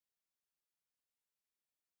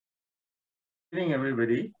Evening,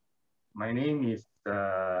 everybody. My name is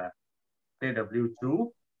KW2,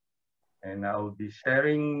 and I'll be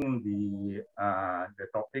sharing the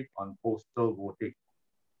topic on postal voting.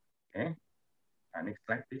 Okay, next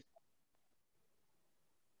slide, please.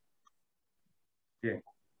 Okay,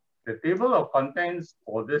 the table of contents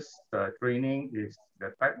for this training is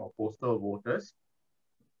the type of postal voters.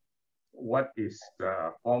 What is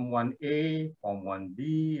Form 1A, Form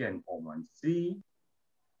 1B, and Form 1C?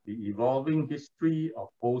 The evolving history of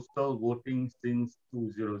postal voting since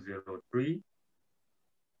 2003.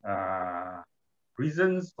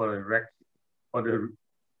 Reasons for the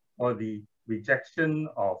rejection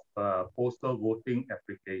of postal voting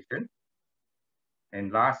application,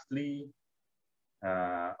 and lastly,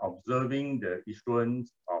 observing the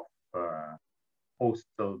issuance of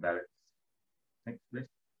postal ballots. Next, please.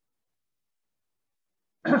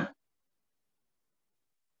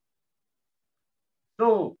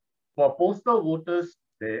 So, for postal voters,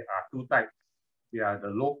 there are two types. They are the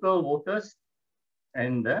local voters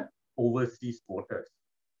and the overseas voters.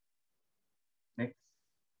 Next.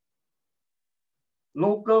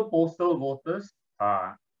 Local postal voters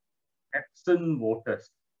are absent voters,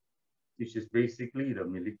 which is basically the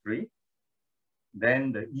military.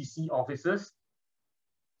 Then the EC officers,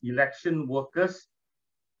 election workers,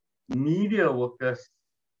 media workers,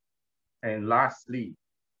 and lastly,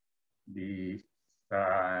 the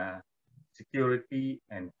security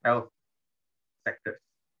and health sectors.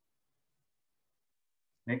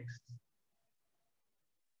 Next.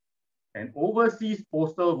 And overseas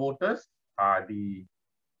postal voters are the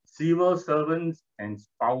civil servants and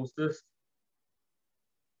spouses,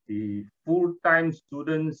 the full-time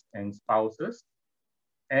students and spouses,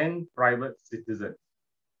 and private citizens.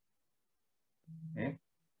 Okay.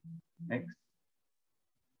 Next.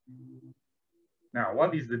 Now,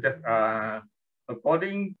 what is the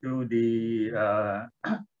according to the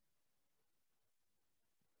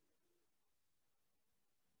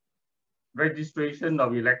registration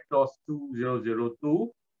of electors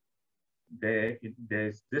 2002,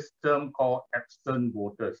 there's this term called absent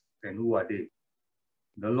voters. And who are they?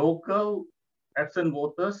 The local absent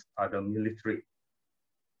voters are the military.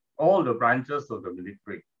 All the branches of the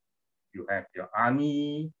military. You have your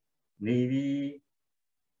Army, Navy,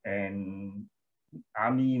 and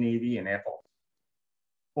Air Force.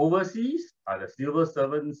 Overseas are the civil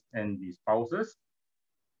servants and the spouses,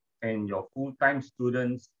 and your full-time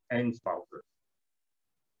students and spouses.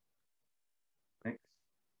 Next.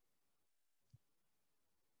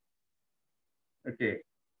 Okay,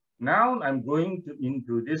 now I'm going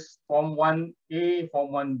into this Form 1A,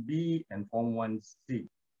 Form 1B, and Form 1C.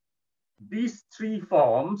 These three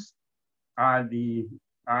forms are the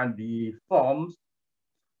forms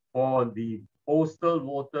for the postal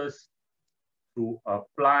voters to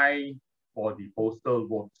apply for the postal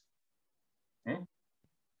votes. Okay.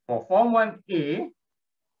 For Form 1A,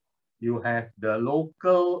 you have the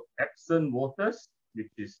local absent voters,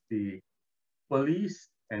 which is the police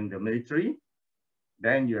and the military.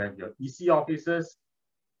 Then you have your EC officers.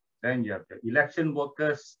 Then you have the election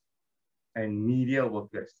workers and media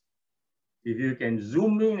workers. If you can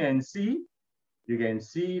zoom in and see, you can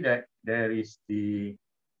see that there is the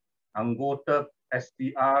anggota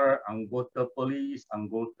SPR, anggota police,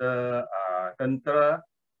 anggota tentera,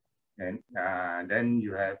 and then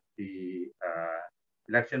you have the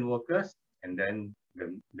election workers, and then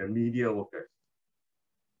the media workers.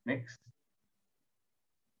 Next.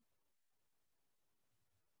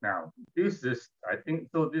 Now, this is, I think,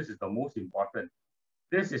 so this is the most important.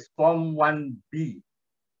 This is Form 1B,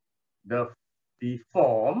 the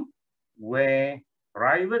form where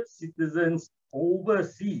private citizens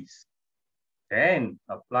overseas can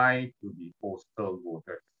apply to the postal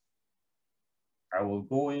voters. I will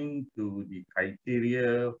go into the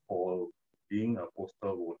criteria for being a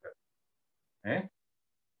postal voter. Okay?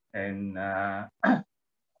 And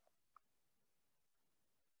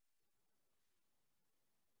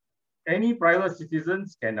any private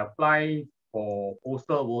citizens can apply for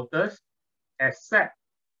postal voters, except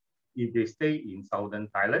if they stay in Southern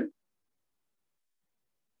Thailand,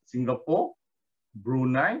 Singapore,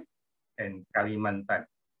 Brunei, and Kalimantan.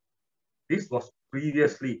 This was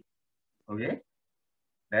previously, okay?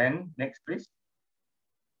 Then next, please.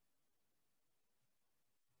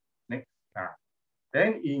 Next.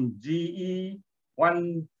 Then in GE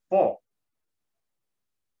 14,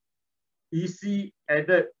 EC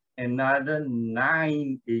added another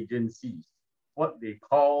 9 agencies, what they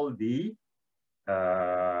call the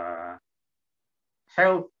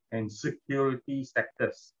health and security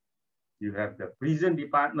sectors. You have the prison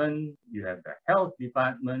department, you have the health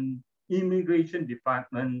department, immigration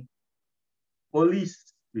department,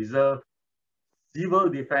 Police Reserve, Civil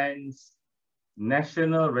Defense,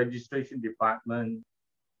 National Registration Department,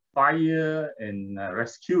 Fire and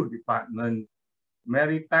Rescue Department,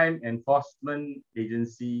 Maritime Enforcement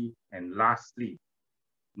Agency, and lastly,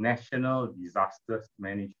 National Disasters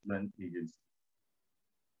Management Agency.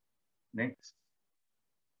 Next.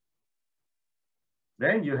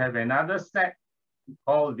 Then you have another set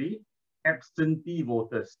called the absentee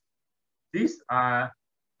voters. These are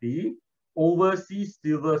the overseas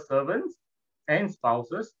civil servants and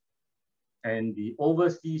spouses, and the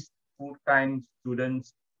overseas full-time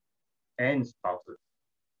students and spouses.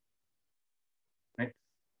 Next.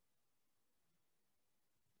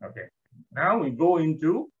 Okay, now we go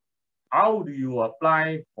into how do you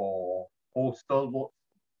apply for postal vote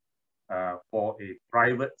for a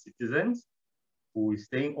private citizen who is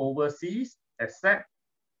staying overseas, except,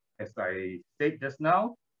 as I said just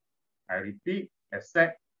now, I repeat,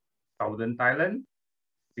 except Southern Thailand,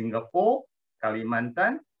 Singapore,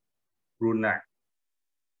 Kalimantan, Brunei.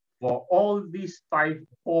 For all these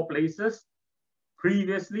four places,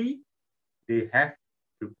 previously, they have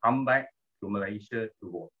to come back to Malaysia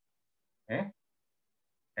to vote. Okay?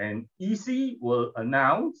 And EC will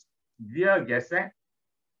announce via Gazette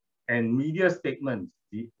and media statements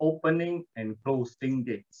the opening and closing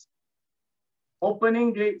dates.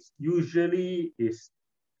 Opening dates usually is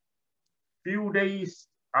few days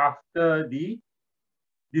after the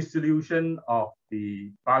dissolution of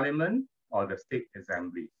the parliament or the state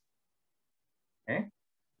assembly. Okay?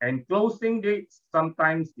 And closing dates,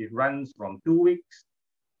 sometimes it runs from 2 weeks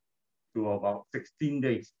to about 16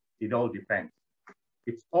 days. It all depends.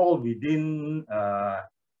 It's all within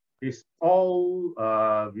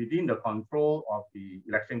within the control of the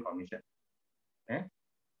Election Commission. Okay?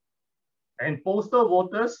 And postal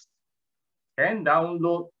voters can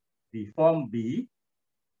download the Form B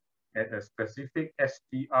at a specific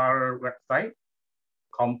SPR website,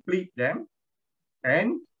 complete them,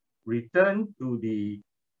 and return to the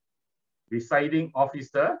residing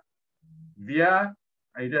officer via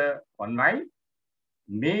either online,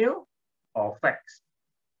 mail, or fax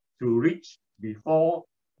to reach before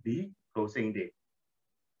the closing date.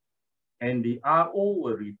 And the RO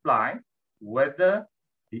will reply whether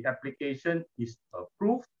the application is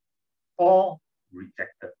approved or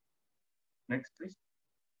rejected. Next, please.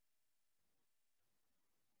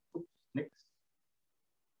 Oops, next.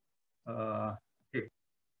 Okay.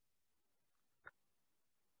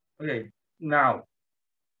 Okay, now,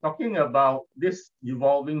 talking about this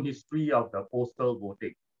evolving history of the postal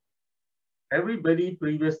voting. Everybody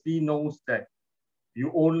previously knows that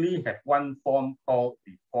you only have one form called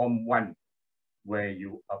the Form 1, where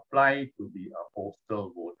you apply to be a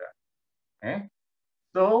postal voter. Okay?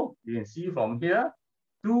 So you can see from here,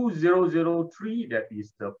 2003, that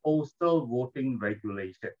is the Postal Voting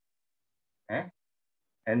Regulation. Okay?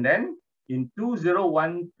 And then in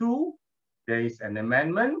 2012, there is an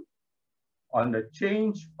amendment on the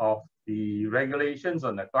change of the regulations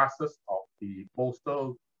on the classes of the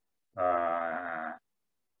postal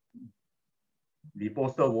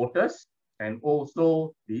voters, and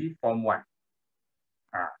also the Form 1.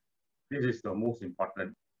 This is the most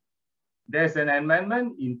important. There's an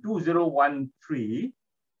amendment in 2013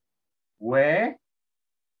 where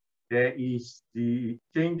there is the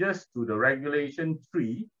changes to the Regulation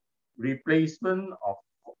 3, replacement of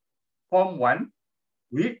Form 1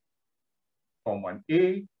 with Form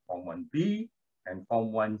 1A, Form 1B, and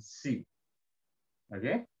Form 1C.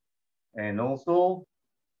 Okay, and also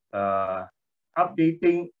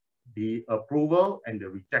updating the approval and the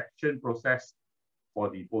rejection process for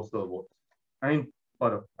the postal vote. I mean,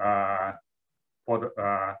 for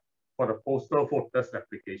the postal voters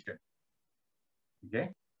application.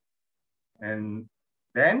 Okay, and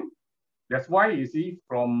then that's why you see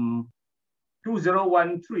from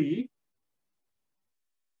 2013,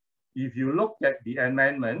 if you look at the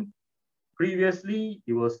amendment, previously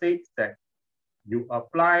it will state that you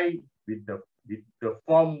apply with the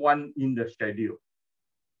Form 1 in the schedule.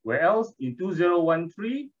 Whereas in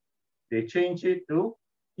 2013, they changed it to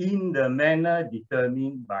in the manner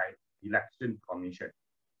determined by Election Commission.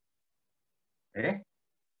 Okay,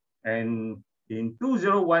 and in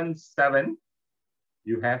 2017,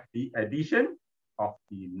 you have the addition of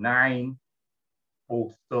the 9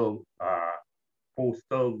 postal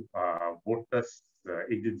voters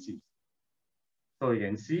agencies. So you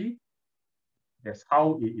can see that's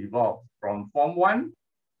how it evolved from Form 1.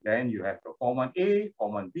 Then you have the Form 1A,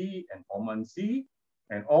 Form 1B, and Form 1C.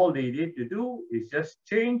 And all they need to do is just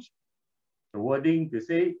change the wording to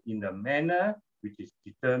say in the manner which is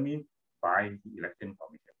determined by the Election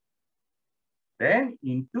Commission. Then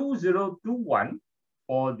in 2021,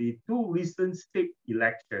 for the two recent state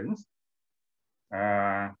elections,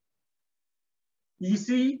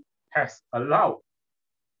 EC has allowed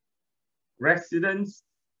residents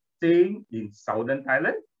staying in Southern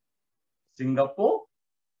Thailand, Singapore,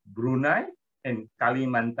 Brunei, and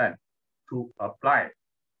Kalimantan to apply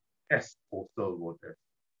as postal voters.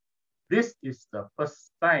 This is the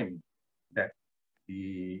first time that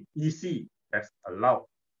the EC has allowed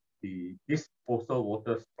these postal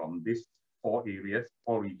voters from these four areas,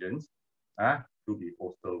 four regions, to be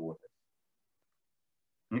postal voters.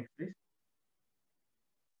 Next, please.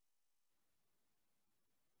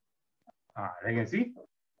 You can see,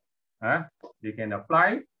 they can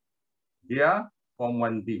apply via Form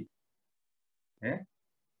 1B. Okay.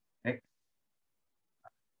 Next.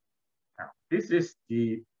 Now, this is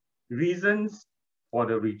the reasons for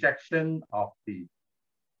the rejection of the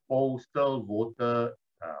postal voter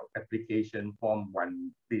application Form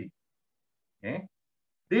 1B. Okay.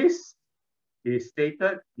 This is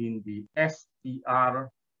stated in the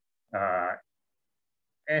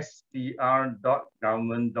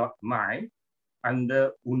str.government.my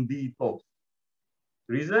under Undi Pos.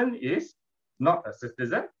 Reason is not a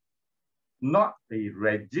citizen, not a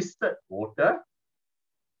registered voter,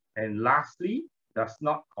 and lastly, does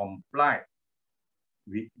not comply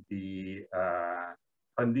with the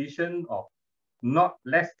condition of not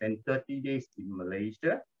less than 30 days in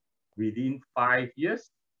Malaysia within 5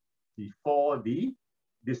 years before the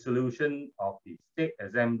dissolution of the state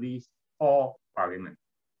assemblies or parliament.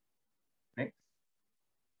 Next.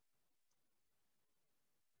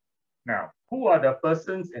 Now, who are the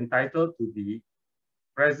persons entitled to be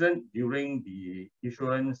present during the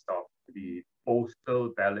issuance of the postal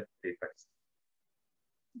ballot papers?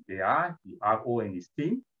 They are the RO and his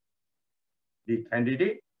team, the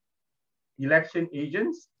candidate, election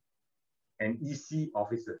agents, and EC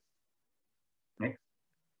officers. Next.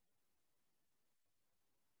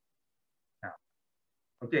 Now,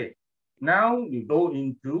 okay. Now we go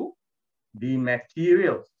into the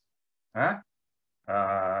materials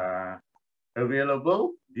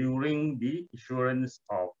available during the issuance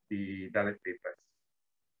of the ballot papers.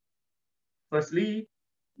 Firstly,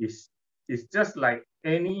 it's just like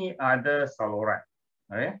any other saluran,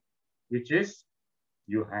 which is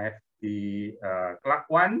you have the clerk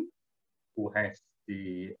one who has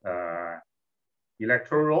the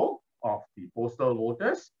electoral roll of the postal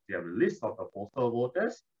voters. They have a list of the postal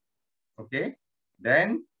voters. Okay,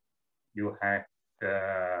 then you have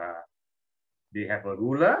they have a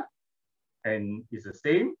ruler, and it's the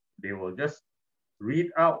same. They will just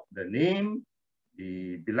read out the name,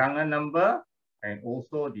 the bilangan number, and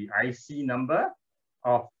also the IC number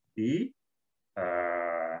of the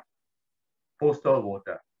postal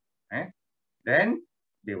voter. Then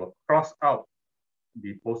they will cross out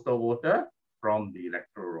the postal voter from the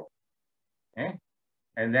electoral roll. And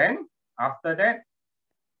then after that,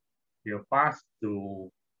 they'll pass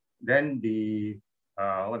to then the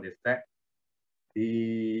what is that?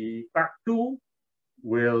 The clerk 2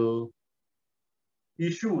 will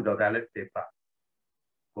issue the ballot paper.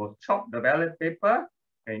 Will chop the ballot paper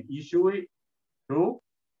and issue it to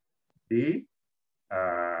the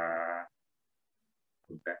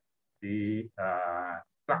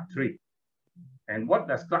clerk 3. And what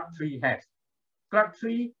does clerk 3 has? Clerk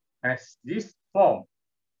 3 has this form,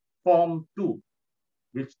 Form 2,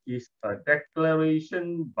 which is a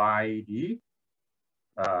declaration by the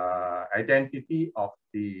identity of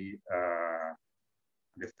the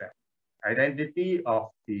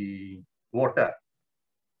voter.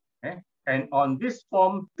 And on this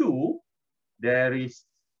Form 2, there is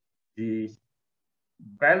the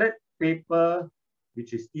ballot paper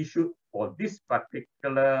which is issued for this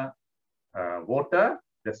particular voter.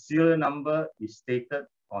 The serial number is stated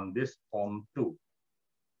on this Form 2.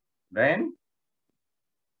 Then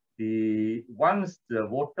once the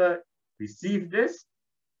voter receives this,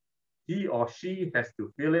 he or she has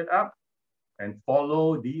to fill it up and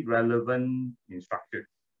follow the relevant instructions.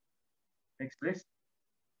 Next, please.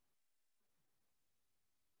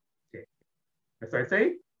 Okay. As I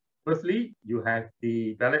say, firstly, you have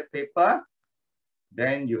the ballot paper.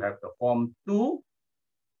 Then you have the Form 2.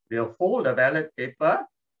 They'll fold the ballot paper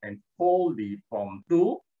and fold the Form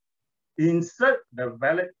 2. Insert the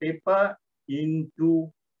ballot paper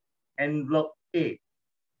into envelope A.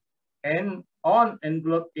 And on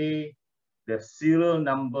envelope A, the serial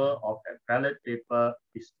number of the ballot paper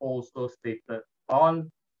is also stated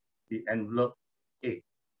on the envelope A.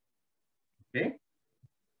 Okay.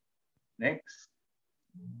 Next.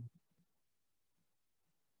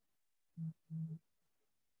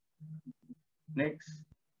 Next.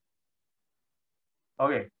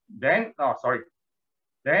 Okay, then, oh, sorry.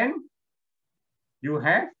 Then you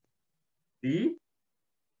have the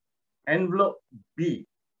envelope B.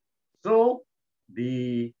 So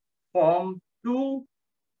the form 2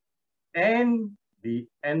 and the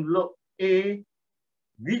envelope A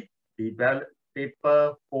with the ballot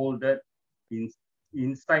paper folded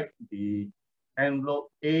inside the envelope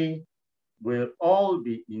A will all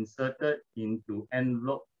be inserted into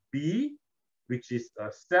envelope B, which is a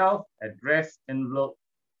self-addressed envelope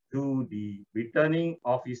to the returning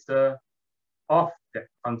officer of the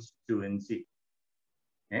constituency.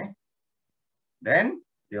 Okay? Then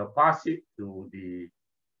they'll pass it to the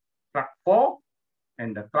clerk 4,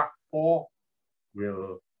 and the clerk 4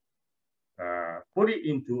 will put it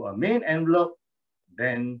into a main envelope.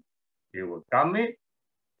 Then they will gum it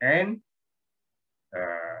and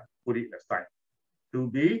put it aside to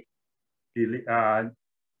be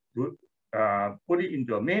put it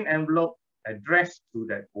into a main envelope addressed to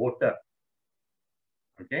that voter.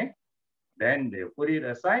 Okay, then they put it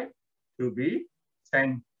aside to be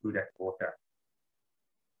sent to that voter.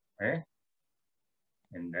 Okay,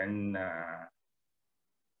 and then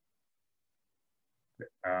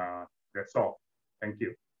that's all. Thank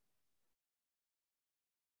you.